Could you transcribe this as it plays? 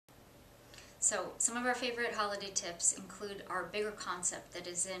So some of our favorite holiday tips include our bigger concept that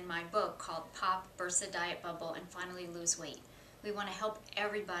is in my book called Pop, Burst the Diet Bubble, and Finally Lose Weight. We want to help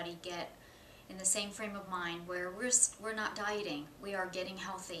everybody get in the same frame of mind where we're not dieting, we are getting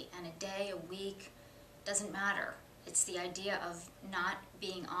healthy, and a day, a week, doesn't matter. It's the idea of not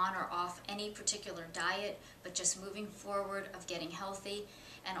being on or off any particular diet, but just moving forward, of getting healthy,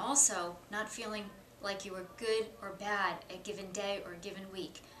 and also not feeling like you were good or bad a given day or a given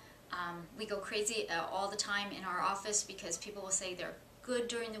week. We go crazy all the time in our office because people will say they're good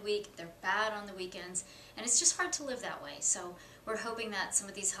during the week, they're bad on the weekends, and it's just hard to live that way. So we're hoping that some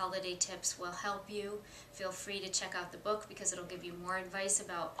of these holiday tips will help you. Feel free to check out the book because it'll give you more advice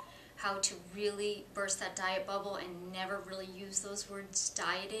about how to really burst that diet bubble and never really use those words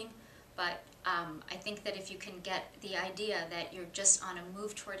dieting. But I think that if you can get the idea that you're just on a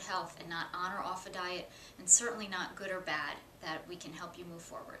move toward health and not on or off a diet, and certainly not good or bad, that we can help you move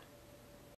forward.